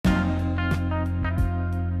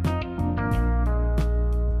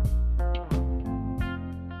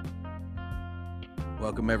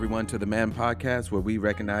Welcome, everyone, to the Man Podcast, where we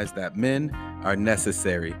recognize that men are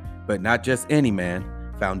necessary, but not just any man.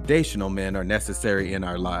 Foundational men are necessary in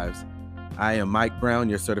our lives. I am Mike Brown,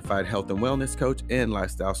 your certified health and wellness coach and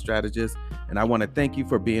lifestyle strategist, and I want to thank you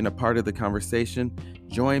for being a part of the conversation.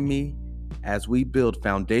 Join me as we build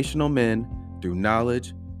foundational men through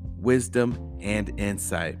knowledge, wisdom, and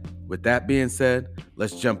insight. With that being said,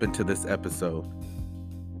 let's jump into this episode.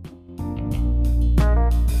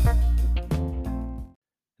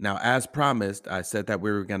 Now, as promised, I said that we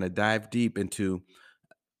were going to dive deep into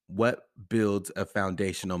what builds a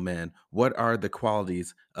foundational man. What are the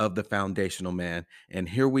qualities of the foundational man? And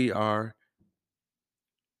here we are,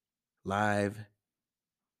 live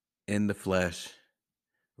in the flesh,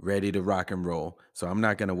 ready to rock and roll. So I'm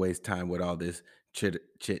not going to waste time with all this chit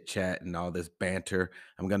chat and all this banter.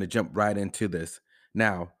 I'm going to jump right into this.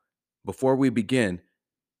 Now, before we begin,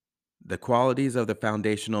 the qualities of the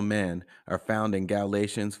foundational man are found in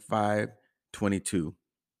Galatians 5:22.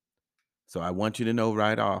 So I want you to know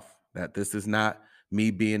right off that this is not me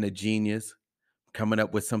being a genius, coming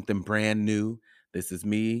up with something brand new. This is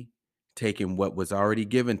me taking what was already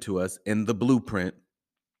given to us in the blueprint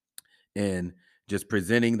and just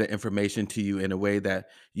presenting the information to you in a way that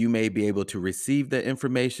you may be able to receive the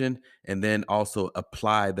information and then also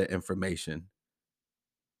apply the information.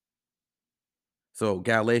 So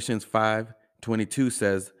Galatians 5:22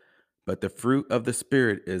 says, "But the fruit of the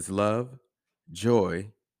Spirit is love,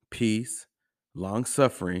 joy, peace,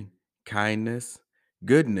 long-suffering, kindness,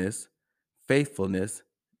 goodness, faithfulness,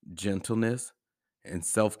 gentleness, and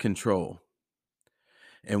self-control."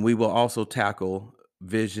 And we will also tackle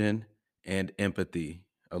vision and empathy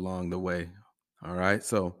along the way. All right.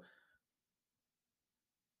 So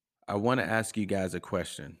I want to ask you guys a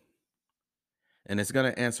question, and it's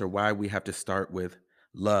going to answer why we have to start with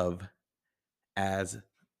love as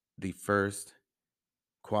the first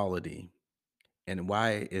quality. And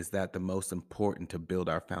why is that the most important to build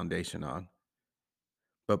our foundation on?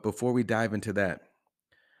 But before we dive into that,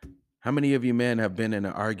 how many of you men have been in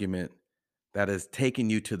an argument that has taken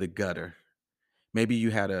you to the gutter? Maybe you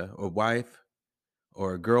had a wife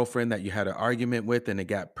or a girlfriend that you had an argument with and it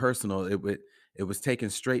got personal. It was taken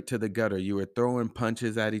straight to the gutter. You were throwing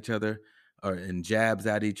punches at each other or and jabs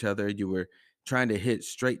at each other. You were trying to hit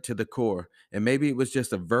straight to the core. And maybe it was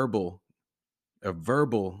just a verbal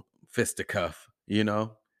fisticuff, you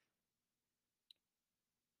know?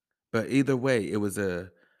 But either way, it was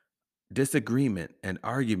a disagreement, an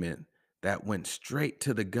argument that went straight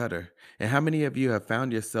to the gutter. And how many of you have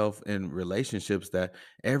found yourself in relationships that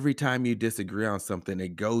every time you disagree on something,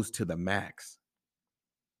 it goes to the max?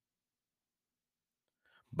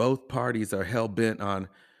 Both parties are hell bent on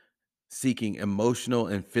seeking emotional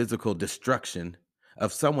and physical destruction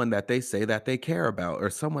of someone that they say that they care about or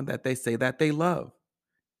someone that they say that they love.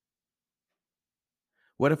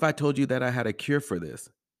 What if I told you that I had a cure for this?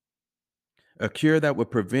 A cure that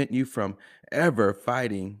would prevent you from ever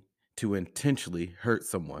fighting to intentionally hurt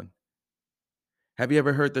someone. Have you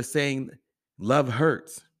ever heard the saying, love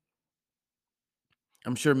hurts?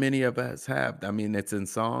 I'm sure many of us have. I mean, it's in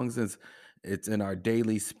songs, it's in our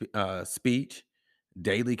daily speech,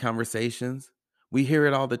 daily conversations. We hear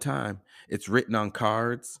it all the time. It's written on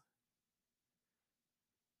cards,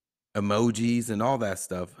 emojis, and all that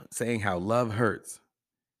stuff, saying how love hurts.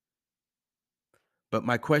 But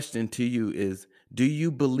my question to you is, do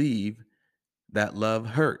you believe that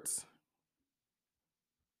love hurts?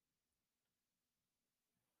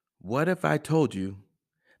 What if I told you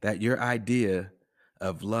that your idea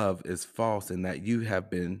of love is false and that you have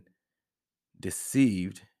been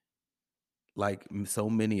deceived like so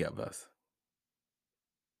many of us?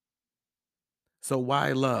 So,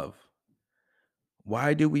 why love?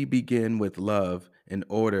 Why do we begin with love in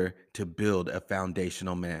order to build a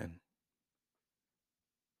foundational man?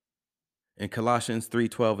 In Colossians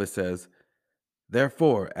 3:12 it says,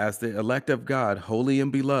 "Therefore, as the elect of God, holy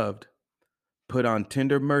and beloved, put on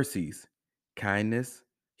tender mercies, kindness,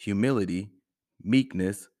 humility,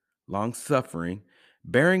 meekness, long-suffering,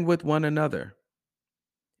 bearing with one another,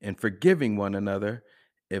 and forgiving one another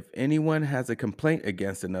if anyone has a complaint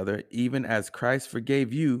against another, even as Christ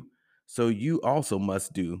forgave you, so you also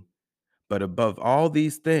must do. But above all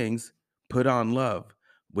these things, put on love,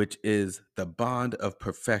 which is the bond of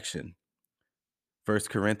perfection." 1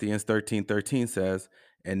 Corinthians 13:13 says,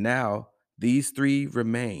 "And now these three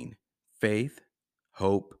remain: faith,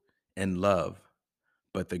 hope, and love.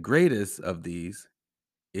 But the greatest of these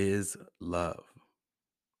is love."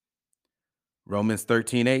 Romans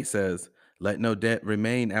 13:8 says, "Let no debt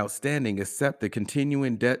remain outstanding except the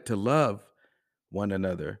continuing debt to love one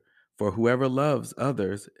another. For whoever loves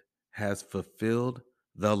others has fulfilled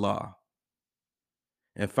the law.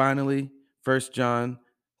 And finally, 1 John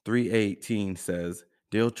 3:18 says,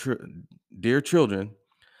 Dear children,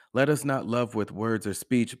 let us not love with words or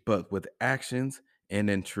speech, but with actions and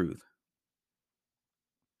in truth.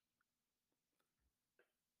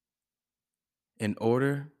 In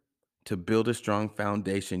order to build a strong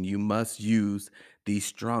foundation, you must use the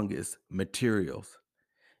strongest materials.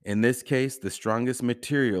 In this case, the strongest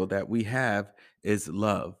material that we have is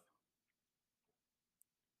love.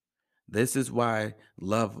 This is why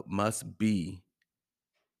love must be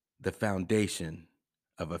the foundation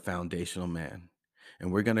of a foundational man.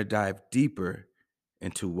 And we're going to dive deeper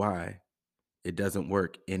into why it doesn't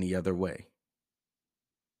work any other way.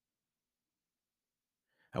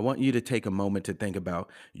 I want you to take a moment to think about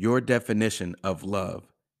your definition of love.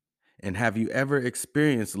 And have you ever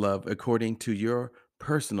experienced love according to your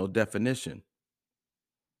personal definition?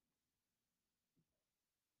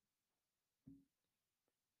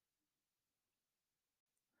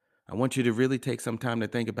 I want you to really take some time to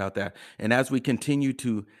think about that. And as we continue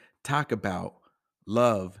to talk about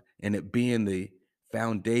love and it being the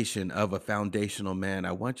foundation of a foundational man,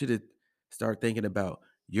 I want you to start thinking about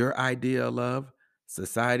your idea of love,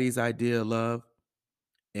 society's idea of love,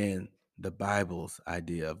 and the Bible's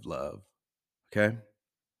idea of love. Okay?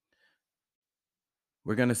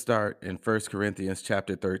 We're going to start in 1 Corinthians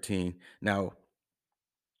chapter 13. Now,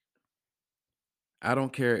 I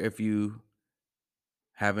don't care if you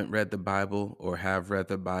haven't read the Bible or have read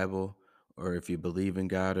the Bible, or if you believe in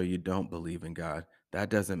God or you don't believe in God. That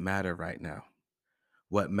doesn't matter right now.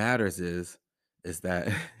 What matters is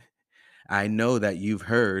that I know that you've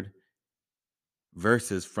heard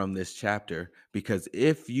verses from this chapter, because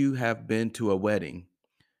if you have been to a wedding,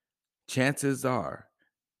 chances are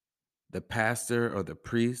the pastor or the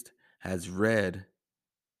priest has read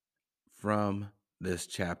from this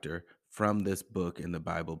chapter, from this book in the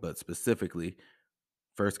Bible, but specifically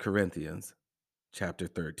 1 Corinthians chapter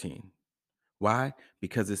 13. Why?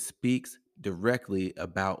 Because it speaks directly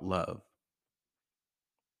about love.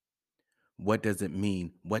 What does it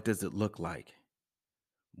mean? What does it look like?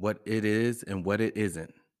 What it is and what it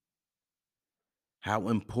isn't. How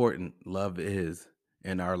important love is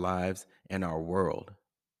in our lives and our world.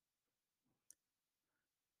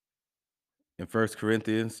 In 1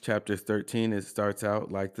 Corinthians chapter 13, it starts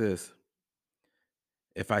out like this.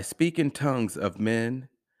 If I speak in tongues of men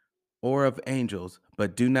or of angels,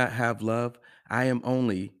 but do not have love, I am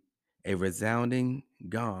only a resounding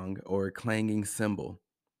gong or a clanging cymbal.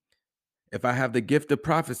 If I have the gift of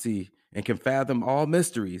prophecy and can fathom all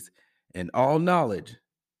mysteries and all knowledge,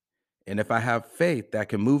 and if I have faith that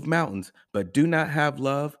can move mountains, but do not have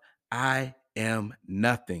love, I am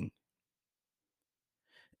nothing.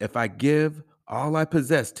 If I give all I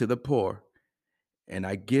possess to the poor, and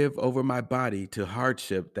I give over my body to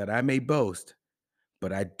hardship that I may boast,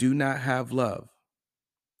 but I do not have love,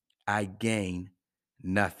 I gain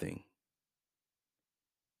nothing.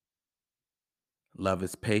 Love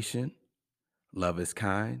is patient. Love is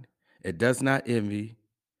kind. It does not envy.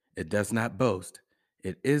 It does not boast.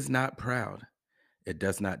 It is not proud. It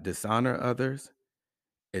does not dishonor others.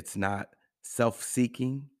 It's not self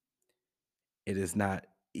seeking. It is not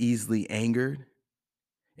easily angered.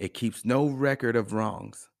 It keeps no record of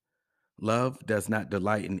wrongs. Love does not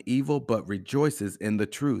delight in evil, but rejoices in the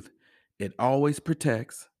truth. It always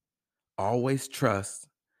protects, always trusts,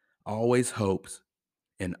 always hopes,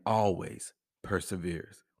 and always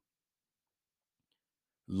perseveres.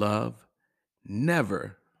 Love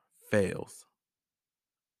never fails.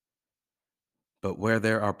 But where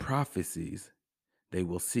there are prophecies, they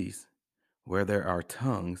will cease. Where there are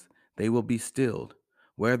tongues, they will be stilled.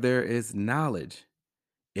 Where there is knowledge,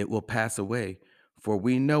 it will pass away. For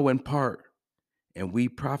we know in part, and we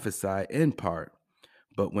prophesy in part.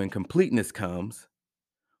 But when completeness comes,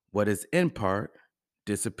 what is in part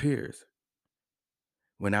disappears.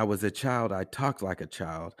 When I was a child, I talked like a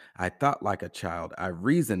child. I thought like a child. I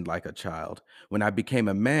reasoned like a child. When I became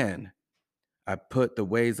a man, I put the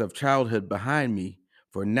ways of childhood behind me.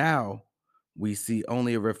 For now we see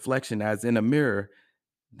only a reflection as in a mirror.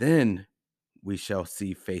 Then we shall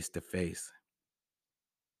see face to face.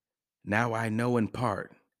 Now I know in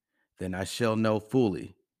part, then I shall know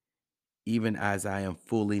fully, even as I am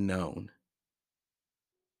fully known.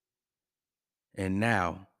 And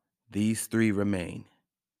now these three remain: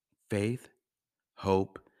 faith,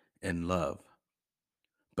 hope, and love.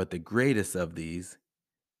 But the greatest of these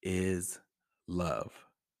is love.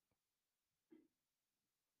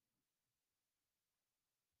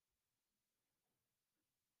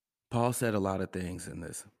 Paul said a lot of things in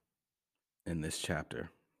this chapter.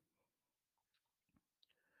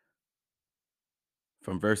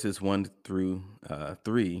 From verses 1 through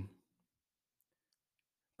 3,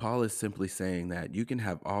 Paul is simply saying that you can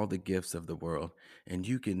have all the gifts of the world and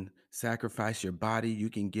you can sacrifice your body, you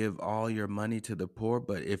can give all your money to the poor,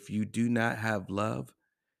 but if you do not have love,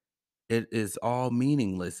 it is all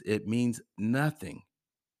meaningless. It means nothing.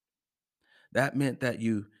 That meant that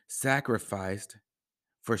you sacrificed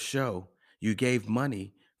for show. You gave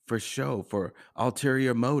money for show, for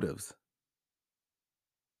ulterior motives.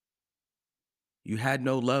 You had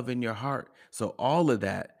no love in your heart. So, all of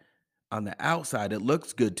that on the outside, it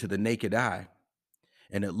looks good to the naked eye.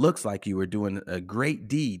 And it looks like you were doing a great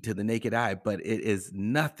deed to the naked eye, but it is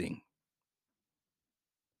nothing.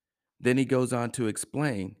 Then he goes on to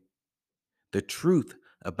explain the truth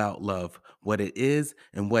about love, what it is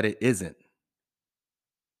and what it isn't.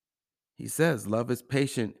 He says, love is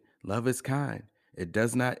patient, love is kind. It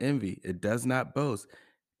does not envy, it does not boast,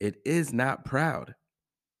 it is not proud,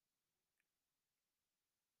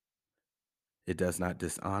 it does not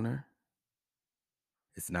dishonor,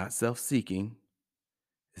 it's not self seeking,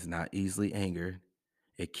 it's not easily angered,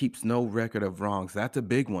 it keeps no record of wrongs. That's a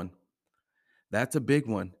big one. That's a big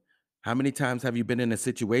one. How many times have you been in a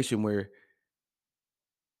situation where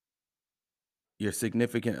your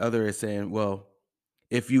significant other is saying, well,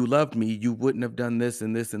 if you loved me, you wouldn't have done this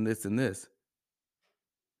and this and this and this?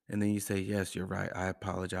 And then you say, yes, you're right. I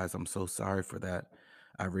apologize. I'm so sorry for that.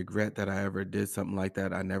 I regret that I ever did something like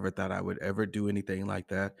that. I never thought I would ever do anything like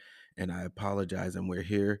that. And I apologize. And we're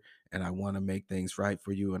here and I want to make things right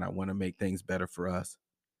for you and I want to make things better for us.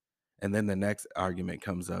 And then the next argument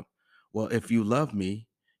comes up. Well, if you love me,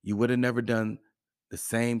 you would have never done the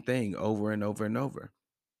same thing over and over and over.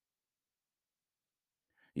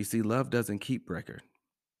 You see, love doesn't keep record.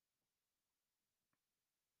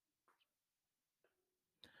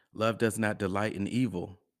 Love does not delight in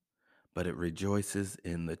evil, but it rejoices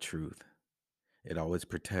in the truth. It always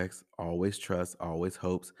protects, always trusts, always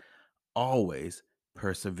hopes, always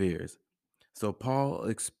perseveres. So Paul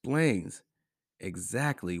explains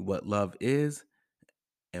exactly what love is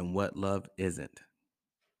and what love isn't.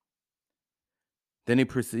 Then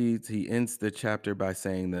he ends the chapter by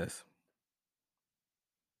saying this.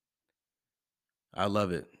 I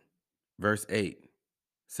love it. Verse 8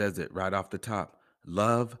 says it right off the top.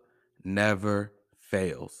 Love never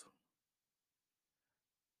fails.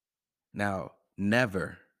 Now,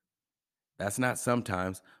 never. That's not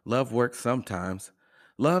sometimes. Love works sometimes.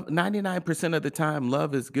 Love, 99% of the time,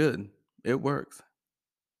 love is good. It works.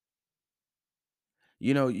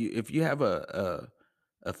 You know, if you have a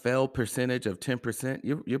fail percentage of 10%,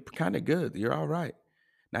 you're kind of good. You're all right.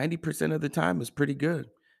 90% of the time is pretty good.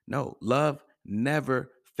 No, love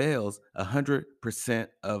never fails 100%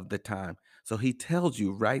 of the time. So he tells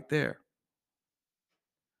you right there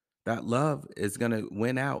that love is going to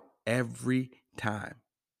win out every time.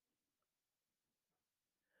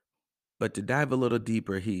 But to dive a little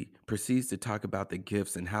deeper, he proceeds to talk about the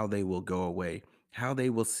gifts and how they will go away, how they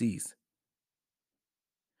will cease.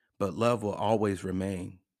 But love will always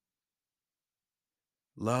remain.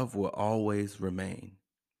 Love will always remain.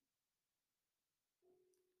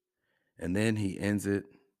 And then he ends it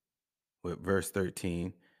with verse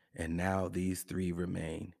 13. And now these three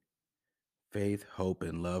remain: faith, hope,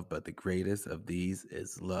 and love. But the greatest of these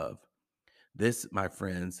is love. This, my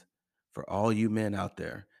friends, for all you men out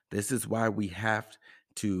there, this is why we have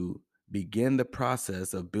to begin the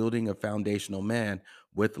process of building a foundational man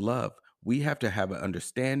with love. We have to have an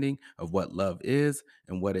understanding of what love is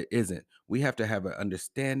and what it isn't. We have to have an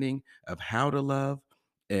understanding of how to love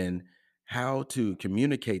and how to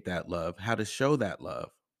communicate that love, how to show that love.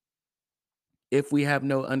 If we have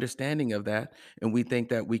no understanding of that and we think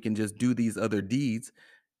that we can just do these other deeds,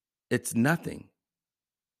 it's nothing.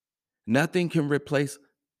 Nothing can replace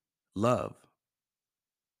love.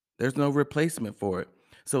 There's no replacement for it.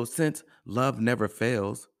 So, since love never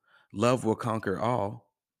fails, love will conquer all,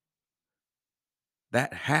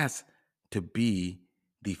 that has to be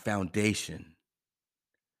the foundation.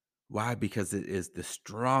 Why? Because it is the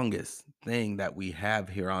strongest thing that we have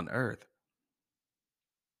here on earth.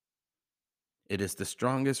 It is the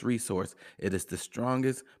strongest resource, it is the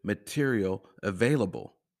strongest material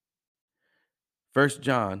available. First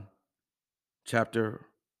John chapter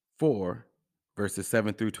 4, verses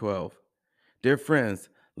 7 through 12. Dear friends,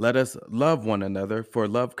 let us love one another, for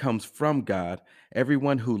love comes from God.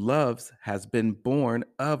 Everyone who loves has been born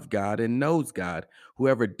of God and knows God.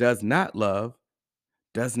 Whoever does not love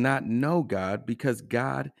does not know God, because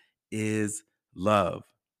God is love.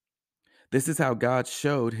 This is how God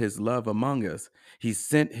showed his love among us. He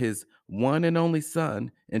sent his one and only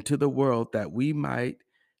Son into the world that we might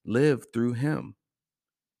live through him.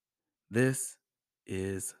 This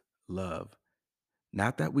is love.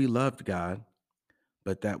 Not that we loved God,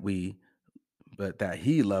 but that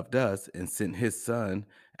he loved us and sent his son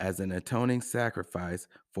as an atoning sacrifice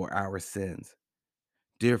for our sins.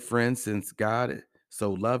 Dear friends, since God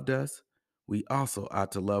so loved us, we also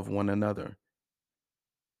ought to love one another.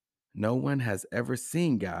 No one has ever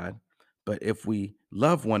seen God, but if we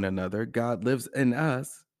love one another, God lives in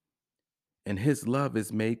us, and his love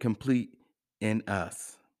is made complete in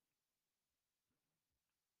us.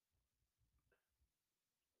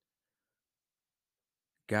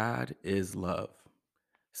 God is love.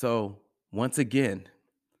 So, once again,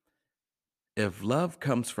 if love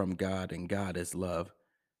comes from God and God is love,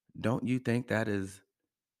 don't you think that is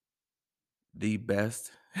the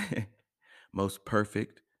best, most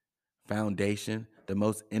perfect foundation, the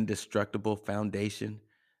most indestructible foundation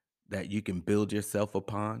that you can build yourself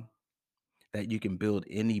upon, that you can build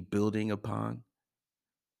any building upon?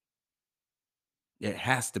 It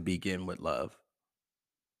has to begin with love.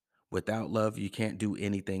 Without love, you can't do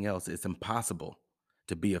anything else. It's impossible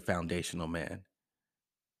to be a foundational man.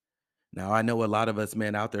 Now, I know a lot of us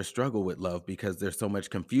men out there struggle with love because there's so much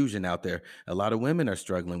confusion out there. A lot of women are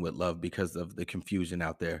struggling with love because of the confusion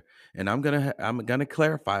out there. And I'm going to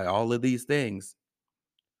clarify all of these things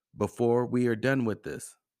before we are done with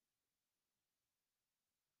this.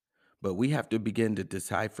 But we have to begin to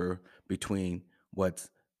decipher between what's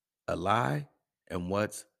a lie and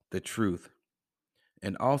what's the truth.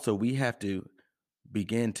 And also, we have to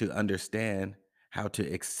begin to understand how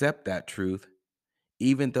to accept that truth,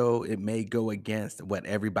 even though it may go against what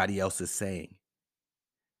everybody else is saying.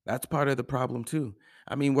 That's part of the problem, too.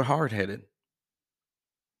 I mean, we're hard headed.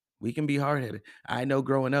 We can be hard headed. I know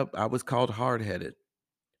growing up, I was called hard headed.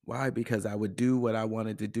 Why? Because I would do what I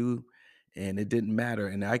wanted to do and it didn't matter.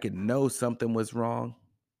 And I could know something was wrong.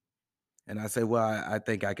 And I say, well, I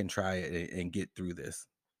think I can try it and get through this.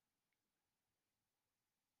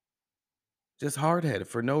 Just hard headed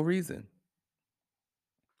for no reason.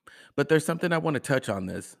 But there's something I want to touch on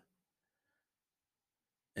this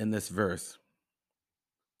in this verse.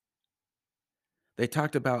 They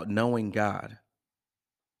talked about knowing God.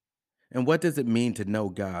 And what does it mean to know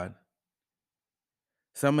God?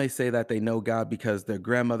 Some may say that they know God because their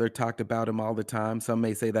grandmother talked about him all the time. Some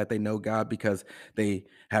may say that they know God because they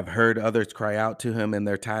have heard others cry out to him in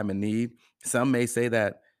their time of need. Some may say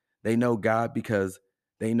that they know God because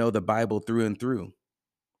they know the Bible through and through.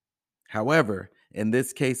 However, in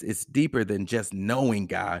this case, it's deeper than just knowing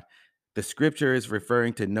God. The scripture is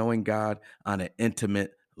referring to knowing God on an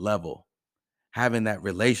intimate level, having that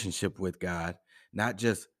relationship with God, not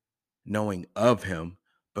just knowing of him,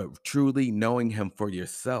 but truly knowing him for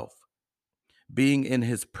yourself, being in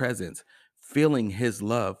his presence, feeling his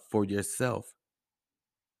love for yourself,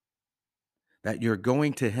 that you're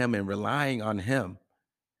going to him and relying on him,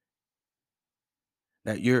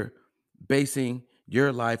 that you're basing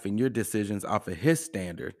your life and your decisions off of his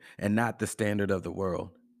standard and not the standard of the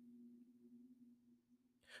world.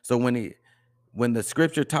 So when the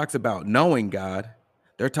scripture talks about knowing God,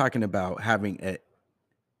 they're talking about having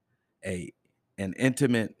a an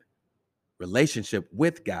intimate relationship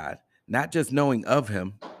with God, not just knowing of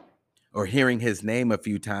him or hearing his name a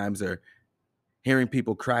few times or hearing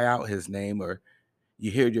people cry out his name or you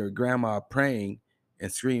hear your grandma praying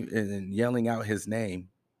and scream and yelling out his name.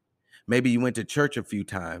 Maybe you went to church a few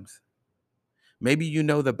times. Maybe you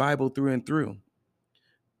know the Bible through and through.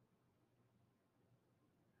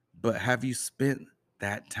 But have you spent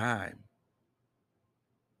that time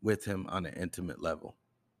with him on an intimate level?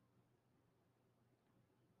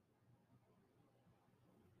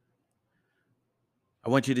 I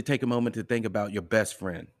want you to take a moment to think about your best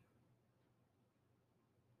friend.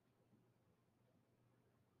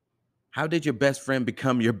 How did your best friend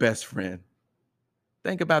become your best friend?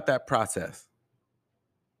 Think about that process.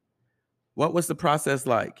 What was the process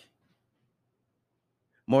like?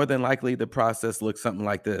 More than likely, the process looked something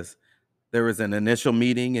like this. There was an initial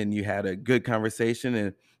meeting and you had a good conversation,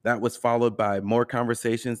 and that was followed by more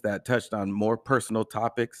conversations that touched on more personal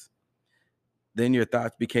topics. Then your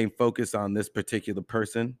thoughts became focused on this particular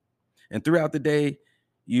person. And throughout the day,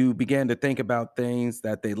 you began to think about things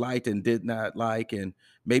that they liked and did not like. And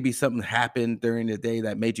maybe something happened during the day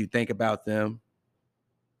that made you think about them.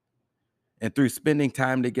 And through spending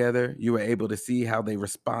time together, you were able to see how they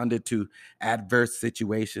responded to adverse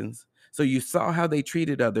situations. So you saw how they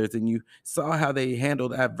treated others and you saw how they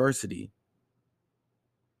handled adversity.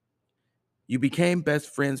 You became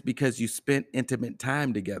best friends because you spent intimate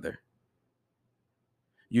time together.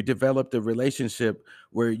 You developed a relationship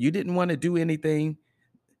where you didn't want to do anything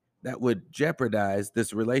that would jeopardize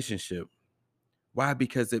this relationship. Why?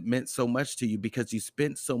 Because it meant so much to you, because you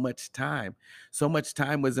spent so much time. So much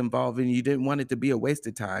time was involved, and you didn't want it to be a waste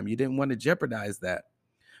of time. You didn't want to jeopardize that.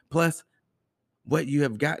 Plus, what you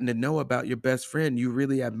have gotten to know about your best friend, you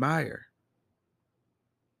really admire.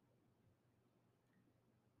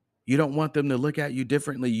 You don't want them to look at you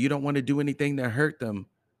differently. You don't want to do anything to hurt them.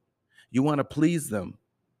 You want to please them.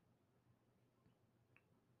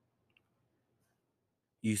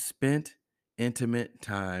 You spent intimate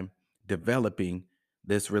time developing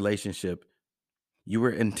this relationship. You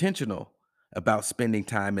were intentional about spending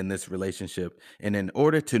time in this relationship. And in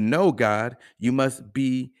order to know God, you must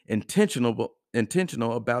be intentional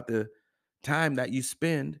about the time that you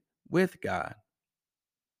spend with God.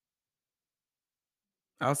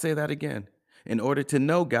 I'll say that again. In order to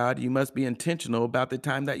know God, you must be intentional about the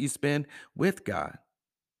time that you spend with God.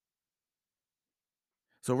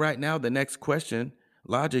 So, right now, the next question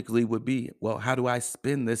logically would be, well, how do I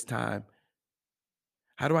spend this time?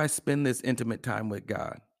 How do I spend this intimate time with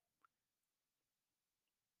God?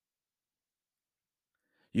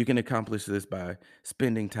 You can accomplish this by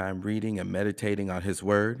spending time reading and meditating on His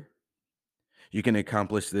Word. You can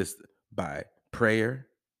accomplish this by prayer.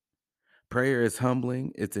 Prayer is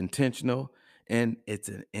humbling, it's intentional, and it's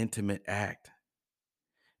an intimate act.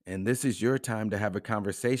 And this is your time to have a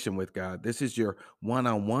conversation with God. This is your one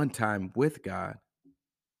on one time with God.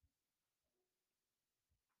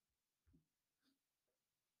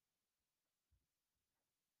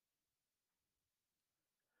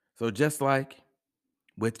 So, just like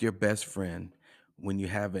with your best friend, when you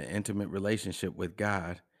have an intimate relationship with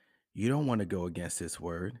God, you don't want to go against His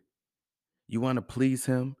word. You want to please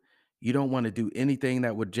Him. You don't want to do anything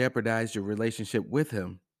that would jeopardize your relationship with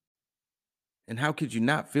Him. And how could you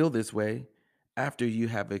not feel this way after you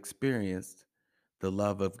have experienced the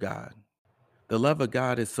love of God? The love of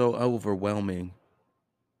God is so overwhelming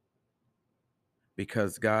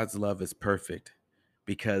because God's love is perfect,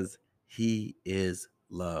 because He is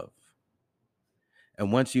love.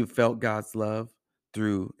 And once you've felt God's love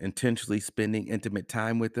through intentionally spending intimate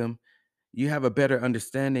time with Him, you have a better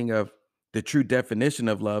understanding of the true definition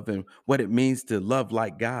of love and what it means to love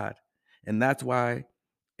like God. And that's why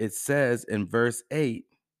it says in verse 8,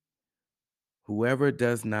 whoever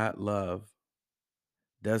does not love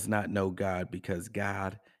does not know God, because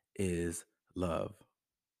God is love.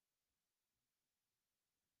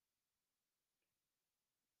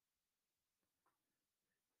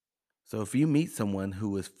 So if you meet someone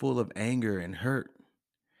who is full of anger and hurt,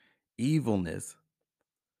 evilness,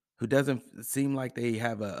 who doesn't seem like they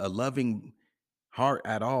have a loving heart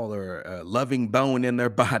at all or a loving bone in their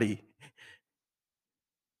body,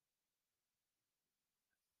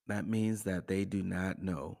 that means that they do not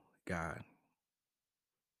know God.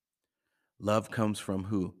 Love comes from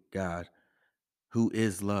who? God. Who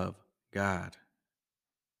is love? God.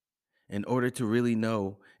 In order to really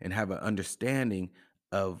know and have an understanding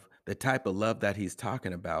of the type of love that he's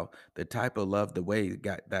talking about, the type of love, the way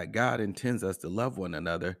that God intends us to love one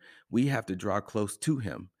another, we have to draw close to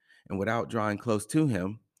him. And without drawing close to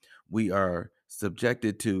him, we are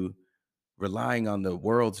subjected to relying on the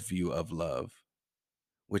world's view of love,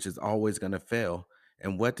 which is always going to fail.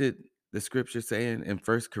 And what did the scripture say in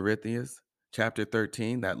 1 Corinthians chapter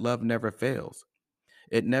 13? That love never fails.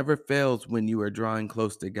 It never fails when you are drawing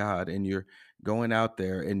close to God and you're going out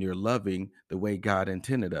there and you're loving the way God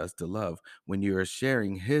intended us to love, when you are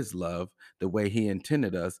sharing his love the way he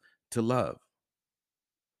intended us to love.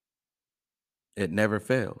 It never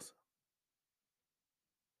fails.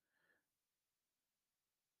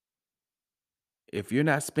 If you're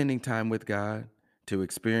not spending time with God to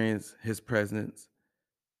experience his presence,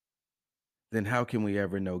 then how can we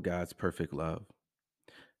ever know God's perfect love?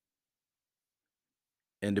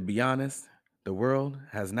 And to be honest, the world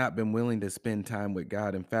has not been willing to spend time with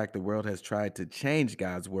God. In fact, the world has tried to change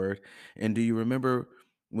God's word. And do you remember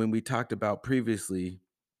when we talked about previously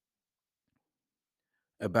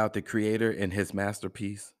about the creator and his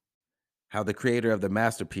masterpiece? How the creator of the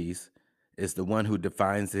masterpiece is the one who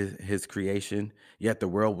defines his creation, yet the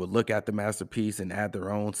world will look at the masterpiece and add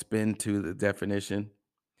their own spin to the definition.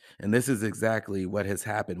 And this is exactly what has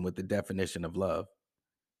happened with the definition of love.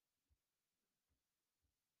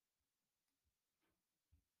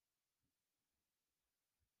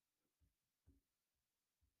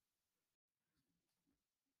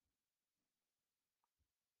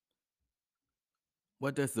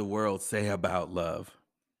 What does the world say about love?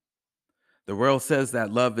 The world says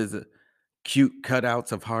that love is cute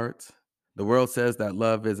cutouts of hearts. The world says that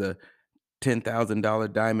love is a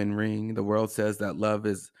 $10,000 diamond ring. The world says that love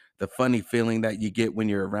is the funny feeling that you get when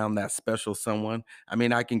you're around that special someone. I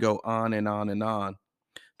mean, I can go on and on and on.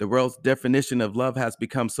 The world's definition of love has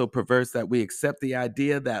become so perverse that we accept the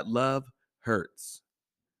idea that love hurts.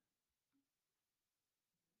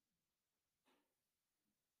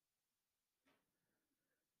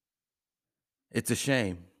 It's a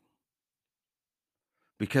shame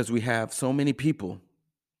because we have so many people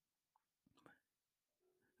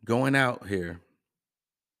going out here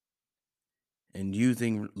and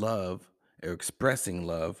using love or expressing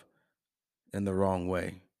love in the wrong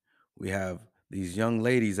way. We have these young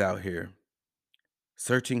ladies out here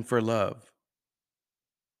searching for love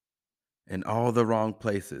in all the wrong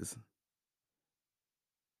places,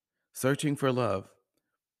 searching for love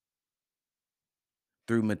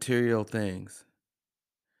through material things,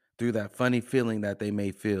 through that funny feeling that they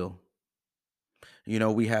may feel.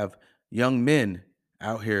 We have young men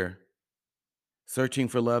out here searching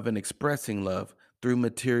for love and expressing love through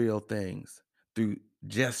material things, through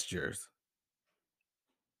gestures.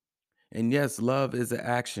 And yes, love is an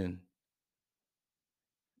action.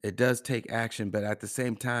 It does take action, but at the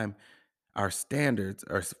same time, our standards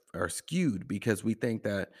are skewed because we think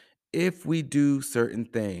that if we do certain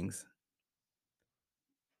things,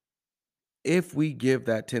 if we give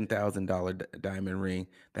that $10,000 diamond ring,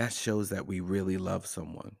 that shows that we really love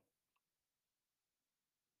someone.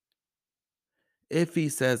 If he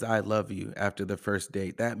says, I love you after the first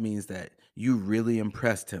date, that means that you really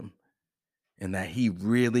impressed him and that he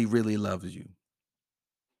really, really loves you.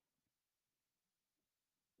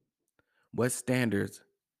 What standards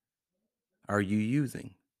are you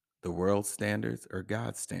using? The world's standards or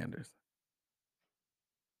God's standards?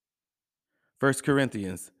 First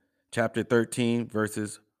Corinthians chapter 13,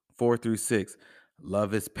 verses 4 through 6.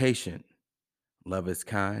 Love is patient. Love is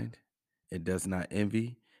kind. It does not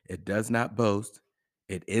envy. It does not boast.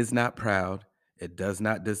 It is not proud. It does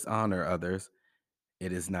not dishonor others.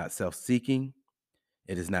 It is not self seeking.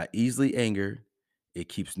 It is not easily angered. It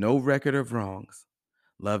keeps no record of wrongs.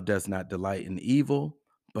 Love does not delight in evil,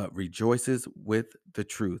 but rejoices with the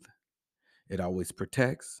truth. It always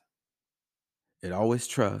protects. It always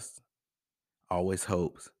trusts, always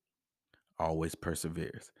hopes, always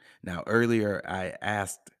perseveres. Now, earlier I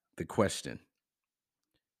asked the question,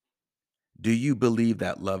 do you believe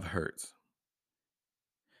that love hurts?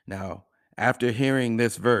 Now, after hearing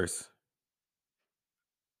this verse,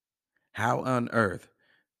 how on earth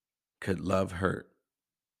could love hurt?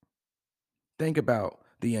 Think about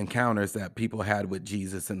the encounters that people had with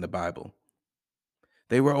Jesus in the Bible.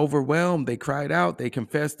 They were overwhelmed. They cried out. They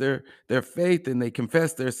confessed their faith and they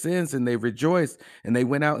confessed their sins and they rejoiced and they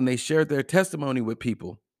went out and they shared their testimony with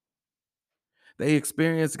people. They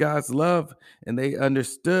experienced God's love and they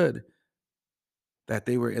understood that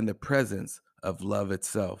they were in the presence of love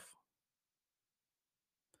itself,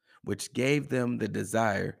 which gave them the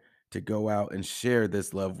desire to go out and share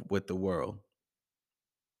this love with the world.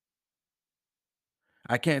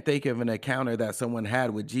 I can't think of an encounter that someone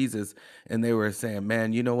had with Jesus and they were saying,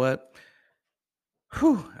 man, you know what?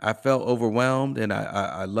 Whew, I felt overwhelmed and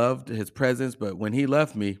I loved his presence, but when he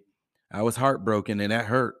left me, I was heartbroken and that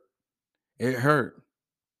hurt. It hurt.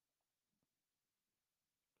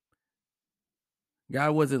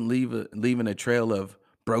 God wasn't leaving a trail of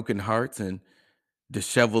broken hearts and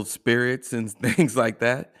disheveled spirits and things like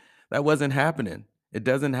that. That wasn't happening. It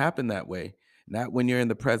doesn't happen that way. Not when you're in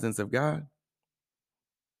the presence of God.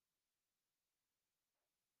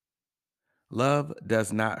 Love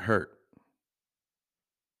does not hurt.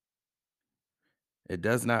 It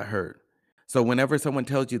does not hurt. So whenever someone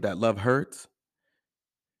tells you that love hurts,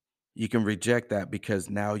 you can reject that because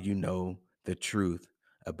now you know the truth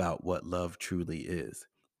about what love truly is.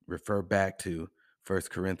 Refer back to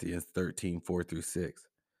First Corinthians 13, 4 through 6.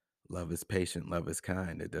 Love is patient, love is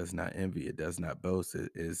kind. It does not envy, it does not boast, it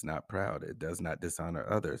is not proud, it does not dishonor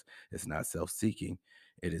others, it's not self seeking,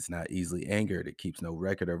 it is not easily angered, it keeps no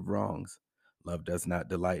record of wrongs. Love does not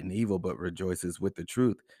delight in evil, but rejoices with the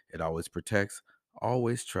truth. It always protects,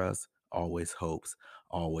 always trusts, always hopes,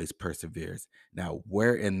 always perseveres. Now,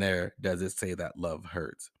 where in there does it say that love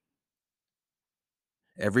hurts?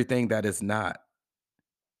 Everything that is not,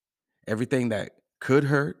 everything that could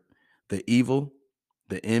hurt, the evil,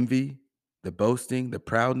 the envy, the boasting, the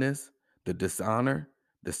proudness, the dishonor,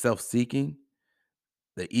 the self seeking,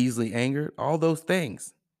 the easily angered, all those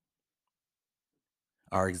things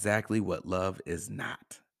are exactly what love is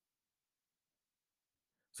not.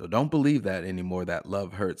 So don't believe that anymore that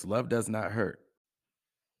love hurts. Love does not hurt.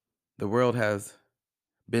 The world has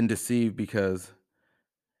been deceived because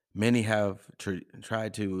many have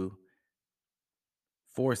tried to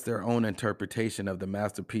force their own interpretation of the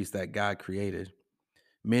masterpiece that God created.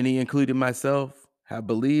 Many, including myself, have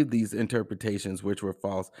believed these interpretations which were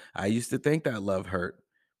false. I used to think that love hurt,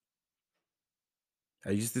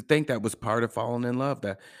 I used to think that was part of falling in love,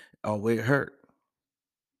 that, oh, it hurt.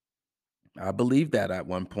 I believed that at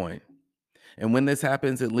one point. And when this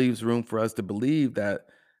happens, it leaves room for us to believe that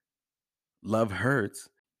love hurts.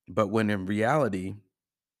 But when in reality,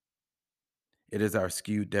 it is our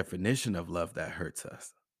skewed definition of love that hurts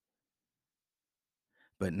us.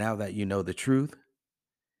 But now that you know the truth,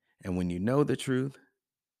 and when you know the truth,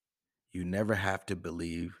 you never have to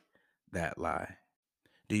believe that lie.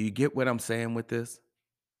 Do you get what I'm saying with this?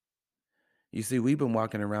 You see, we've been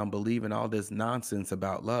walking around believing all this nonsense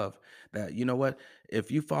about love, that, you know what?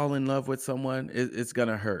 If you fall in love with someone, it's going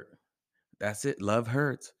to hurt. That's it. Love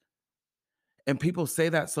hurts. And people say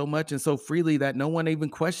that so much and so freely that no one even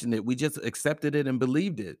questioned it. We just accepted it and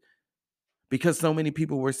believed it because so many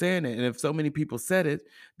people were saying it. And if so many people said it,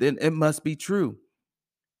 then it must be true.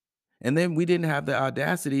 And then we didn't have the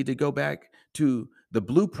audacity to go back to the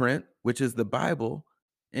blueprint, which is the Bible,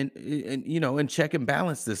 and check and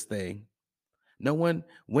balance this thing. No one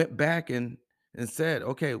went back and said,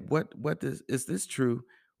 okay, is this true?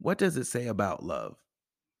 What does it say about love?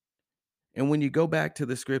 And when you go back to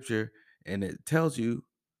the scripture and it tells you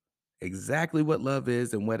exactly what love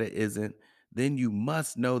is and what it isn't, then you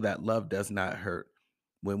must know that love does not hurt.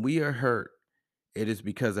 When we are hurt, it is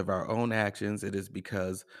because of our own actions, it is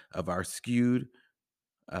because of our skewed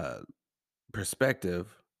uh, perspective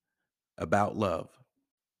about love.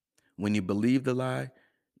 When you believe the lie,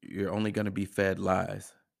 you're only going to be fed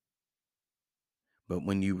lies. But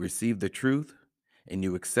when you receive the truth and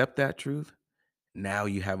you accept that truth, now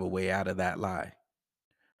you have a way out of that lie.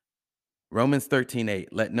 Romans 13:8.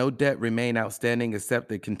 Let no debt remain outstanding except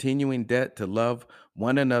the continuing debt to love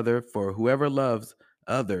one another, for whoever loves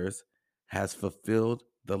others has fulfilled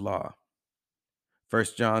the law.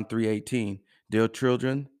 1 John 3:18. Dear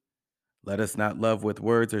children, let us not love with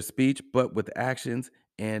words or speech, but with actions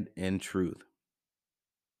and in truth.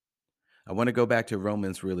 I want to go back to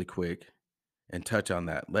Romans really quick and touch on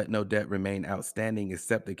that. Let no debt remain outstanding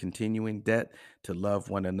except the continuing debt to love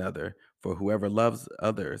one another. For whoever loves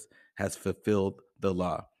others has fulfilled the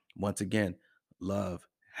law. Once again, love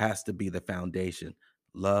has to be the foundation.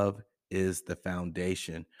 Love is the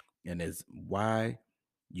foundation and is why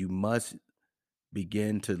you must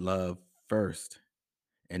begin to love first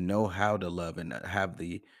and know how to love and have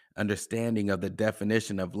the understanding of the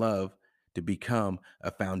definition of love to become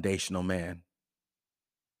a foundational man.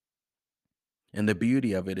 And the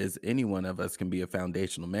beauty of it is any one of us can be a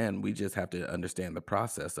foundational man. We just have to understand the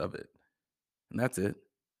process of it. And that's it.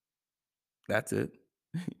 That's it.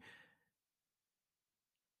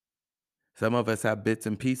 Some of us have bits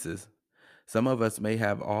and pieces. Some of us may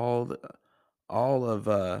have all of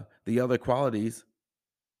the other qualities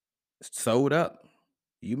sewed up.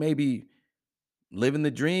 You may be living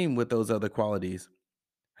the dream with those other qualities.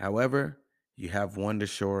 However, you have one to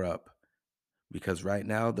shore up because right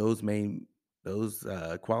now those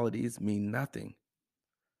qualities mean nothing.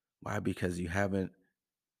 Why? Because you haven't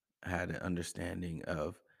had an understanding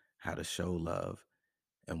of how to show love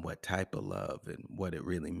and what type of love and what it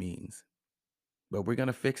really means. But we're going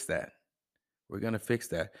to fix that. We're going to fix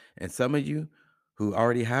that. And some of you who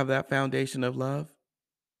already have that foundation of love,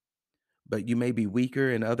 but you may be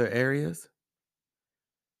weaker in other areas,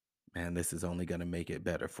 man, this is only going to make it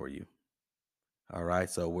better for you. All right.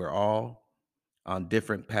 So we're all on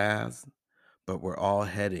different paths, but we're all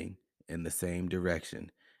heading in the same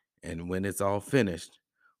direction. And when it's all finished,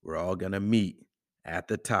 we're all going to meet at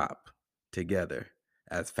the top together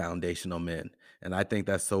as foundational men. And I think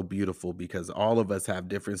that's so beautiful because all of us have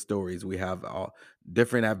different stories. We have all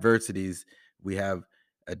different adversities. We have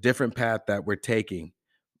a different path that we're taking.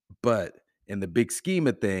 But in the big scheme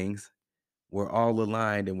of things, we're all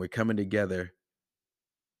aligned and we're coming together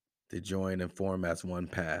to join and form as one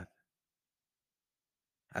path.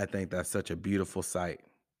 I think that's such a beautiful sight.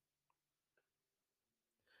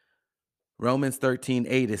 Romans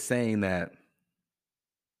 13:8 is saying that,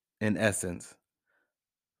 in essence,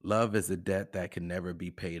 love is a debt that can never be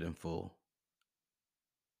paid in full.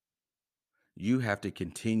 You have to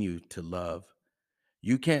continue to love.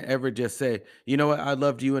 You can't ever just say, you know what, I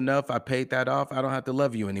loved you enough. I paid that off. I don't have to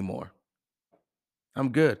love you anymore.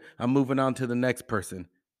 I'm good. I'm moving on to the next person.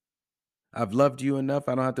 I've loved you enough.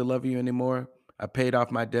 I don't have to love you anymore. I paid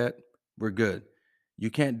off my debt. We're good. You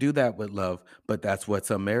can't do that with love, but that's what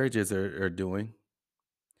some marriages are doing.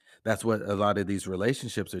 That's what a lot of these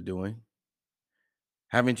relationships are doing.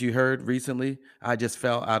 Haven't you heard recently? I just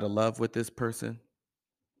fell out of love with this person.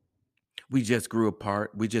 We just grew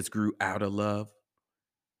apart. We just grew out of love.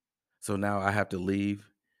 So now I have to leave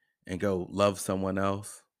and go love someone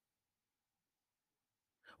else.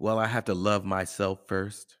 Well, I have to love myself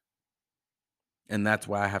first. And that's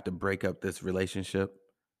why I have to break up this relationship.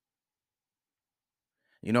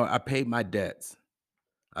 I paid my debts.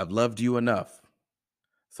 I've loved you enough.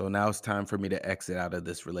 So now it's time for me to exit out of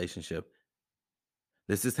this relationship.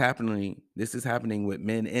 This is happening with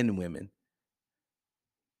men and women.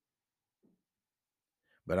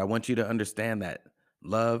 But I want you to understand that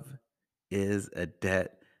love is a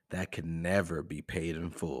debt that can never be paid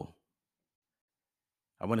in full.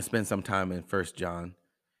 I want to spend some time in 1 John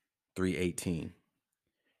 3:18.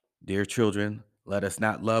 Dear children, let us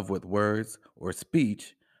not love with words or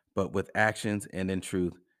speech, but with actions and in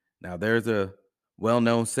truth. Now, there's a well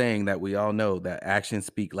known saying that we all know that actions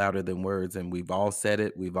speak louder than words, and we've all said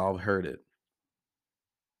it, we've all heard it.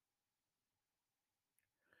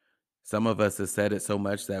 Some of us have said it so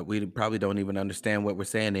much that we probably don't even understand what we're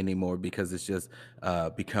saying anymore because it's just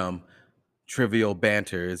become trivial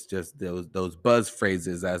banter. It's just those buzz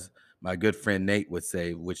phrases, as my good friend Nate would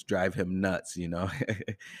say, which drive him nuts.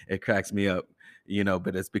 It cracks me up.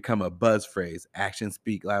 But it's become a buzz phrase. Actions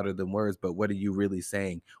speak louder than words. But what are you really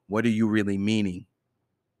saying? What are you really meaning?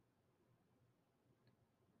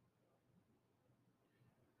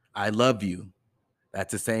 I love you.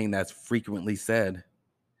 That's a saying that's frequently said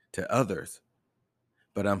to others.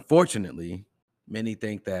 But unfortunately, many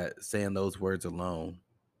think that saying those words alone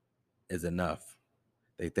is enough.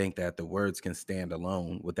 They think that the words can stand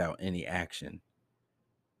alone without any action.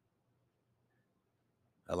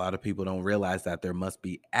 A lot of people don't realize that there must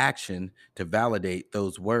be action to validate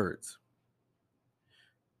those words.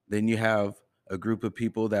 Then you have a group of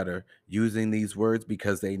people that are using these words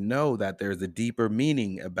because they know that there's a deeper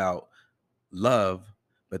meaning about love,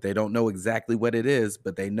 but they don't know exactly what it is.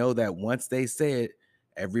 But they know that once they say it,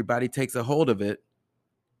 everybody takes a hold of it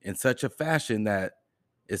in such a fashion that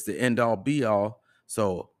it's the end all be all.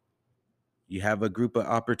 So you have a group of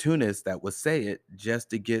opportunists that will say it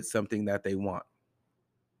just to get something that they want.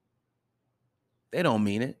 They don't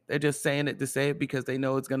mean it. They're just saying it to say it because they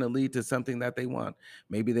know it's going to lead to something that they want.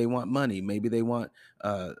 Maybe they want money. Maybe they want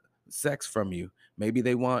uh, sex from you. Maybe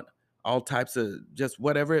they want all types of just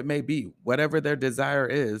whatever it may be, whatever their desire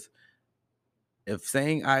is. If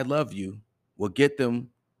saying I love you will get them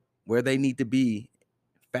where they need to be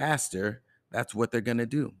faster, that's what they're going to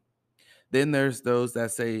do. Then there's those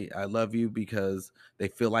that say I love you because they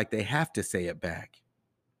feel like they have to say it back.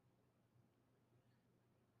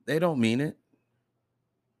 They don't mean it.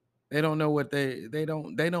 They don't know what they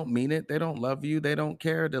don't mean it. They don't love you. They don't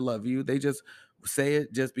care to love you. They just say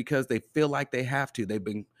it just because they feel like they have to. They've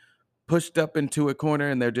been pushed up into a corner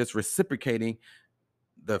and they're just reciprocating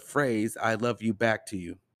the phrase I love you back to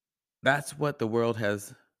you. That's what the world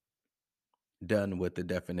has done with the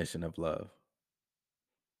definition of love.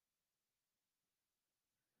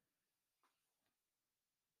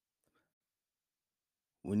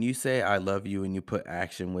 When you say I love you and you put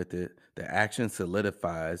action with it, the action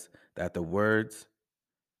solidifies that the words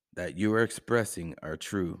that you are expressing are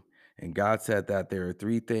true. And God said that there are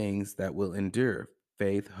three things that will endure: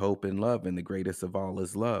 faith, hope, and love. And the greatest of all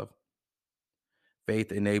is love.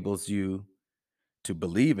 Faith enables you to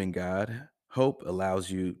believe in God, hope allows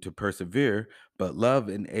you to persevere, but love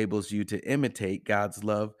enables you to imitate God's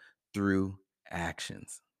love through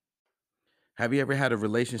actions. Have you ever had a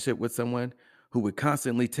relationship with someone who would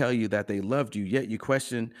constantly tell you that they loved you, yet you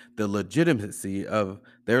question the legitimacy of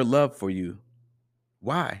their love for you?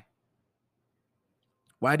 Why?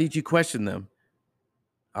 Why did you question them?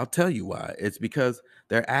 I'll tell you why. It's because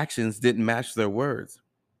their actions didn't match their words.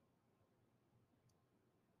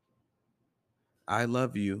 I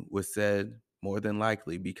love you was said more than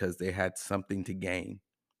likely because they had something to gain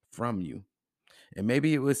from you. And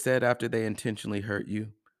maybe it was said after they intentionally hurt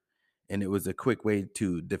you, and it was a quick way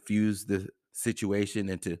to diffuse the situation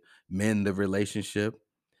and to mend the relationship.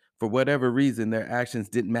 For whatever reason, their actions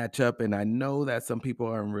didn't match up. And I know that some people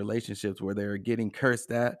are in relationships where they're getting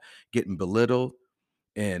cursed at, getting belittled,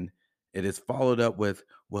 and it is followed up with,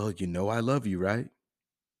 well, I love you, right?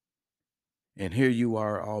 And here you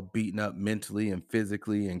are all beaten up mentally and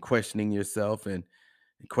physically and questioning yourself and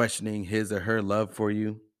questioning his or her love for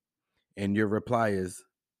you. And your reply is,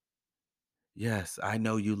 yes, I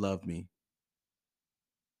know you love me.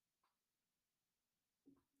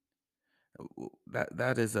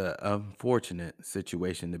 That is a unfortunate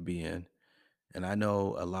situation to be in. And I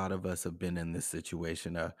know a lot of us have been in this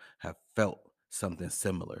situation, have felt something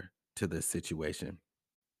similar to this situation.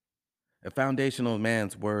 A foundational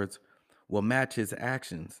man's words will match his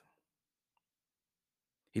actions.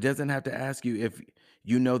 He doesn't have to ask you if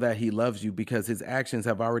you know that he loves you because his actions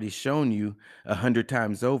have already shown you 100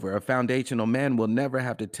 times over. A foundational man will never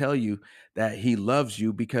have to tell you that he loves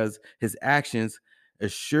you because his actions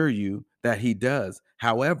assure you that he does.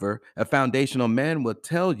 However, a foundational man will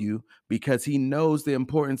tell you because he knows the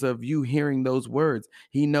importance of you hearing those words.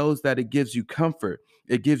 He knows that it gives you comfort,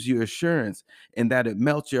 it gives you assurance, and that it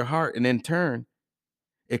melts your heart. And in turn,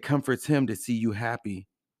 it comforts him to see you happy.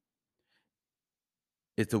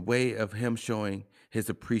 It's a way of him showing his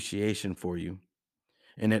appreciation for you.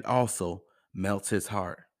 And it also melts his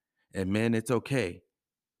heart. And men, it's okay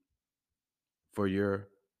for your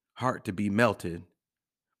heart to be melted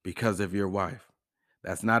because of your wife.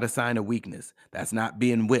 That's not a sign of weakness. That's not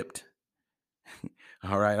being whipped.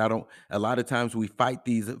 All right. I don't, a lot of times we fight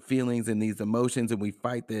these feelings and these emotions and we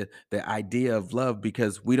fight the idea of love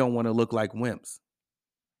because we don't want to look like wimps.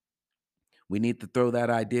 We need to throw that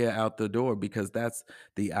idea out the door because that's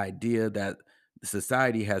the idea that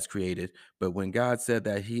society has created. But when God said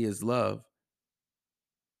that he is love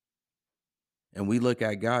and we look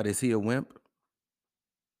at God, is he a wimp?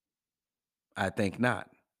 I think not.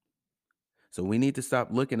 So we need to stop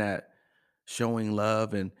looking at showing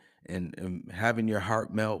love and having your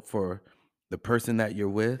heart melt for the person that you're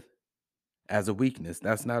with as a weakness.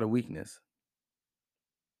 That's not a weakness.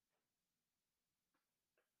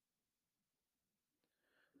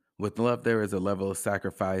 With love, there is a level of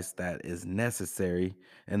sacrifice that is necessary,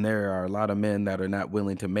 and there are a lot of men that are not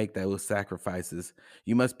willing to make those sacrifices.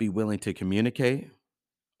 You must be willing to communicate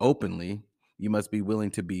openly. You must be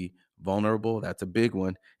willing to be vulnerable. That's a big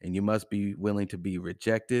one. And you must be willing to be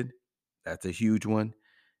rejected. That's a huge one.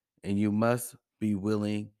 And you must be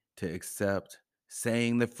willing to accept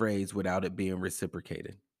saying the phrase without it being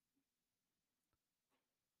reciprocated.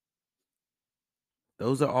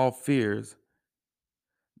 Those are all fears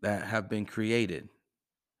that have been created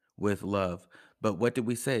with love. But what did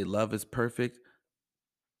we say? Love is perfect.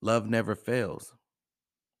 Love never fails.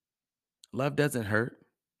 Love doesn't hurt.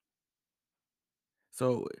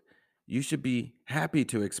 So you should be happy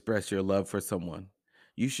to express your love for someone.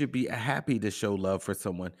 You should be happy to show love for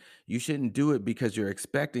someone. You shouldn't do it because you're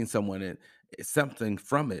expecting someone something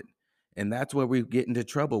from it. And that's where we get into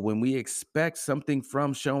trouble. When we expect something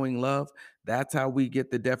from showing love, that's how we get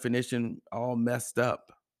the definition all messed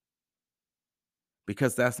up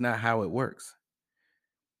because that's not how it works.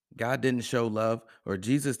 God didn't show love, or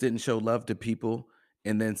Jesus didn't show love to people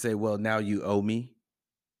and then say, well, now you owe me.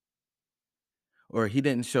 Or he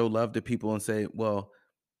didn't show love to people and say, well,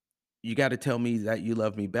 you got to tell me that you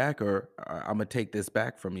love me back, or I'm going to take this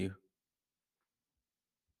back from you.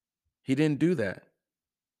 He didn't do that.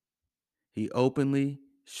 He openly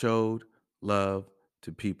showed love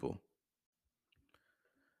to people.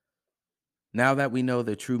 Now that we know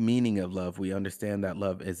the true meaning of love, we understand that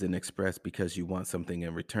love isn't expressed because you want something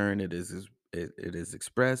in return. It is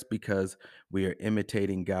expressed because we are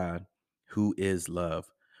imitating God, who is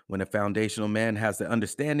love. When a foundational man has the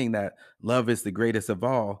understanding that love is the greatest of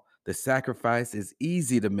all, the sacrifice is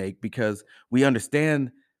easy to make because we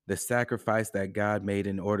understand the sacrifice that God made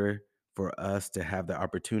in order for us to have the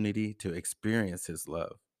opportunity to experience his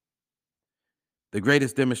love. The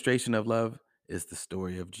greatest demonstration of love is the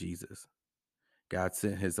story of Jesus. God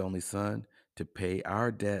sent his only son to pay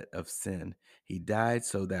our debt of sin. He died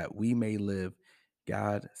so that we may live.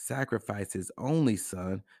 God sacrificed his only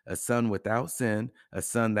son, a son without sin, a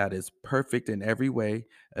son that is perfect in every way,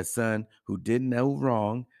 a son who did no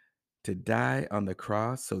wrong, to die on the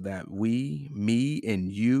cross so that we, me,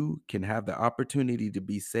 and you can have the opportunity to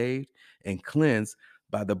be saved and cleansed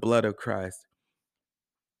by the blood of Christ.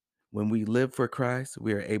 When we live for Christ,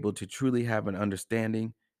 we are able to truly have an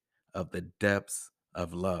understanding of the depths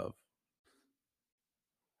of love.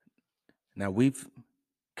 Now, we've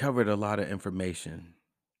covered a lot of information,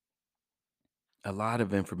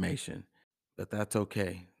 but that's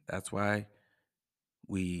okay. That's why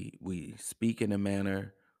we speak in a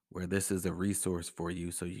manner where this is a resource for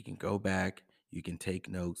you so you can go back, you can take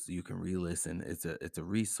notes, you can re-listen. It's a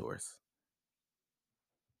resource.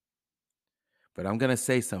 But I'm going to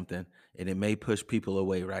say something and it may push people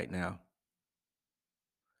away right now.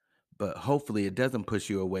 But hopefully it doesn't push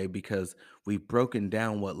you away because we've broken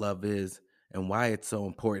down what love is and why it's so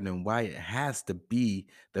important and why it has to be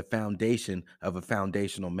the foundation of a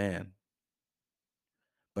foundational man.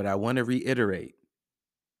 But I want to reiterate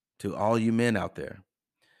to all you men out there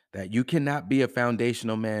that you cannot be a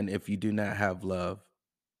foundational man if you do not have love.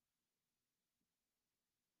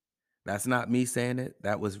 That's not me saying it,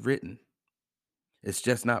 that was written. It's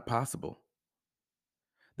just not possible.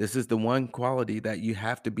 This is the one quality that you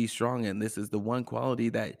have to be strong in. This is the one quality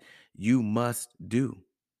that you must do.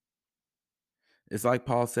 It's like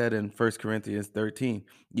Paul said in 1 Corinthians 13,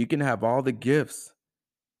 you can have all the gifts,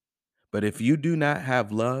 but if you do not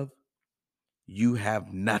have love, you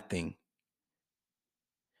have nothing.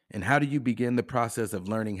 And how do you begin the process of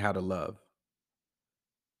learning how to love?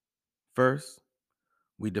 First,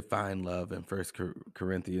 we define love in First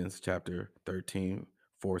Corinthians chapter 13,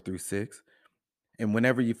 4 through 6. And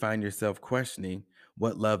whenever you find yourself questioning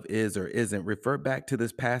what love is or isn't, refer back to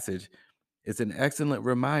this passage. It's an excellent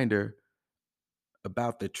reminder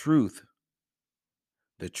about the true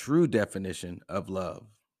definition of love.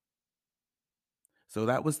 So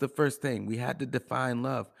that was the first thing. We had to define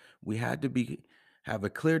love. We had to have a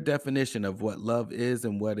clear definition of what love is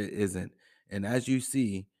and what it isn't. And as you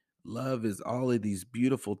see, love is all of these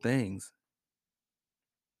beautiful things,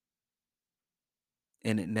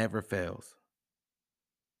 and it never fails.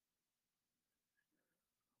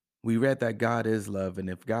 We read that God is love, and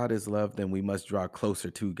if God is love, then we must draw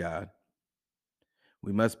closer to God.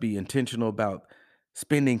 We must be intentional about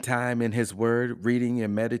spending time in His Word, reading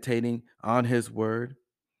and meditating on His Word.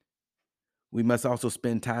 We must also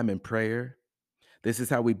spend time in prayer. This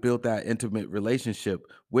is how we build that intimate relationship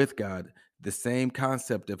with God, the same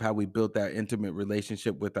concept of how we built that intimate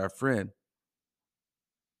relationship with our friend.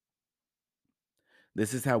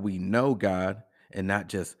 This is how we know God and not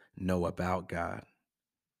just know about God.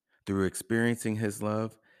 Through experiencing His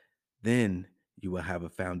love, then you will have a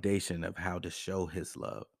foundation of how to show His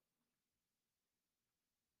love.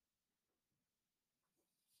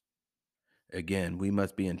 Again, we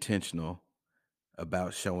must be intentional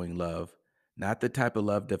about showing love, not the type of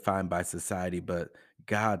love defined by society, but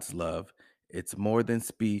God's love. It's more than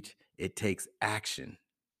speech, it takes action.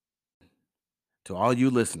 To all you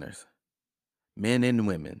listeners, men and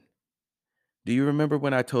women, do you remember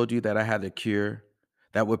when I told you that I had a cure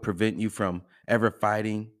that would prevent you from ever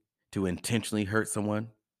fighting to intentionally hurt someone?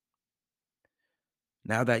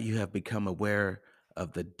 Now that you have become aware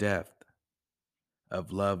of the depth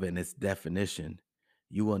of love and its definition,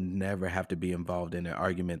 you will never have to be involved in an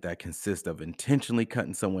argument that consists of intentionally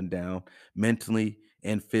cutting someone down mentally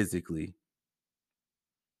and physically.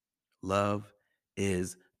 Love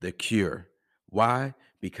is the cure. Why?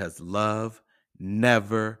 Because love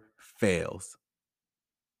never fails.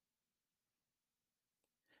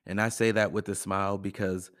 And I say that with a smile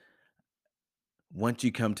because once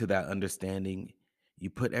you come to that understanding, you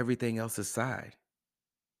put everything else aside.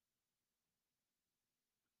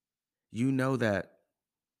 You know that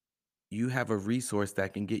you have a resource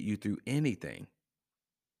that can get you through anything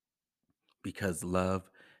because love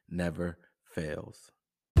never fails.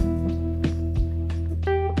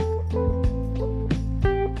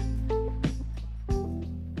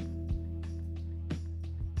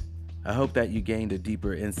 I hope that you gained a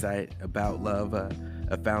deeper insight about love.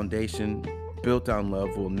 A foundation built on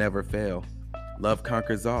love will never fail. Love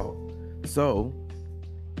conquers all. So,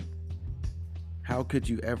 how could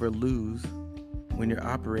you ever lose when you're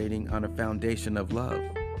operating on a foundation of love?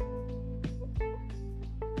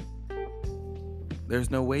 There's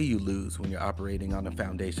no way you lose when you're operating on a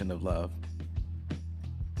foundation of love.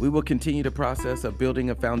 We will continue the process of building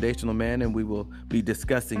a foundational man, and we will be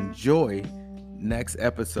discussing joy next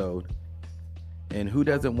episode. And who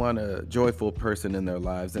doesn't want a joyful person in their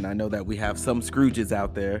lives? And I know that we have some Scrooges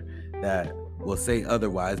out there that will say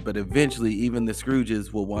otherwise, but eventually even the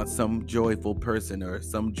Scrooges will want some joyful person or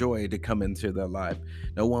some joy to come into their life.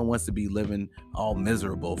 No one wants to be living all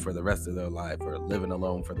miserable for the rest of their life or living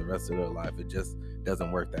alone for the rest of their life. It just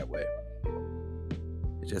doesn't work that way.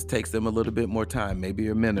 It just takes them a little bit more time, maybe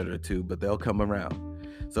a minute or two, but they'll come around.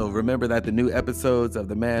 So remember that the new episodes of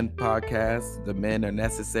the Man Podcast, the Men Are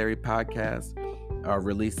Necessary podcast, are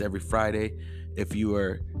released every Friday. If you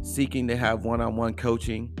are seeking to have one-on-one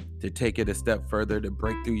coaching to take it a step further, to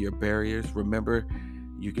break through your barriers, remember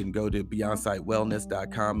you can go to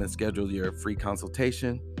BeyondSightWellness.com and schedule your free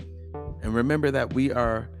consultation. And remember that we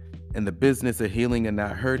are in the business of healing and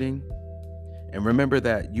not hurting. And remember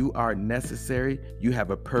that you are necessary. You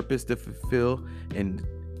have a purpose to fulfill and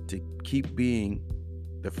to keep being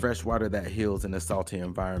the fresh water that heals in a salty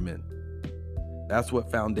environment. That's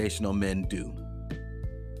what foundational men do.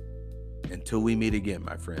 Until we meet again,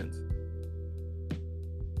 my friends.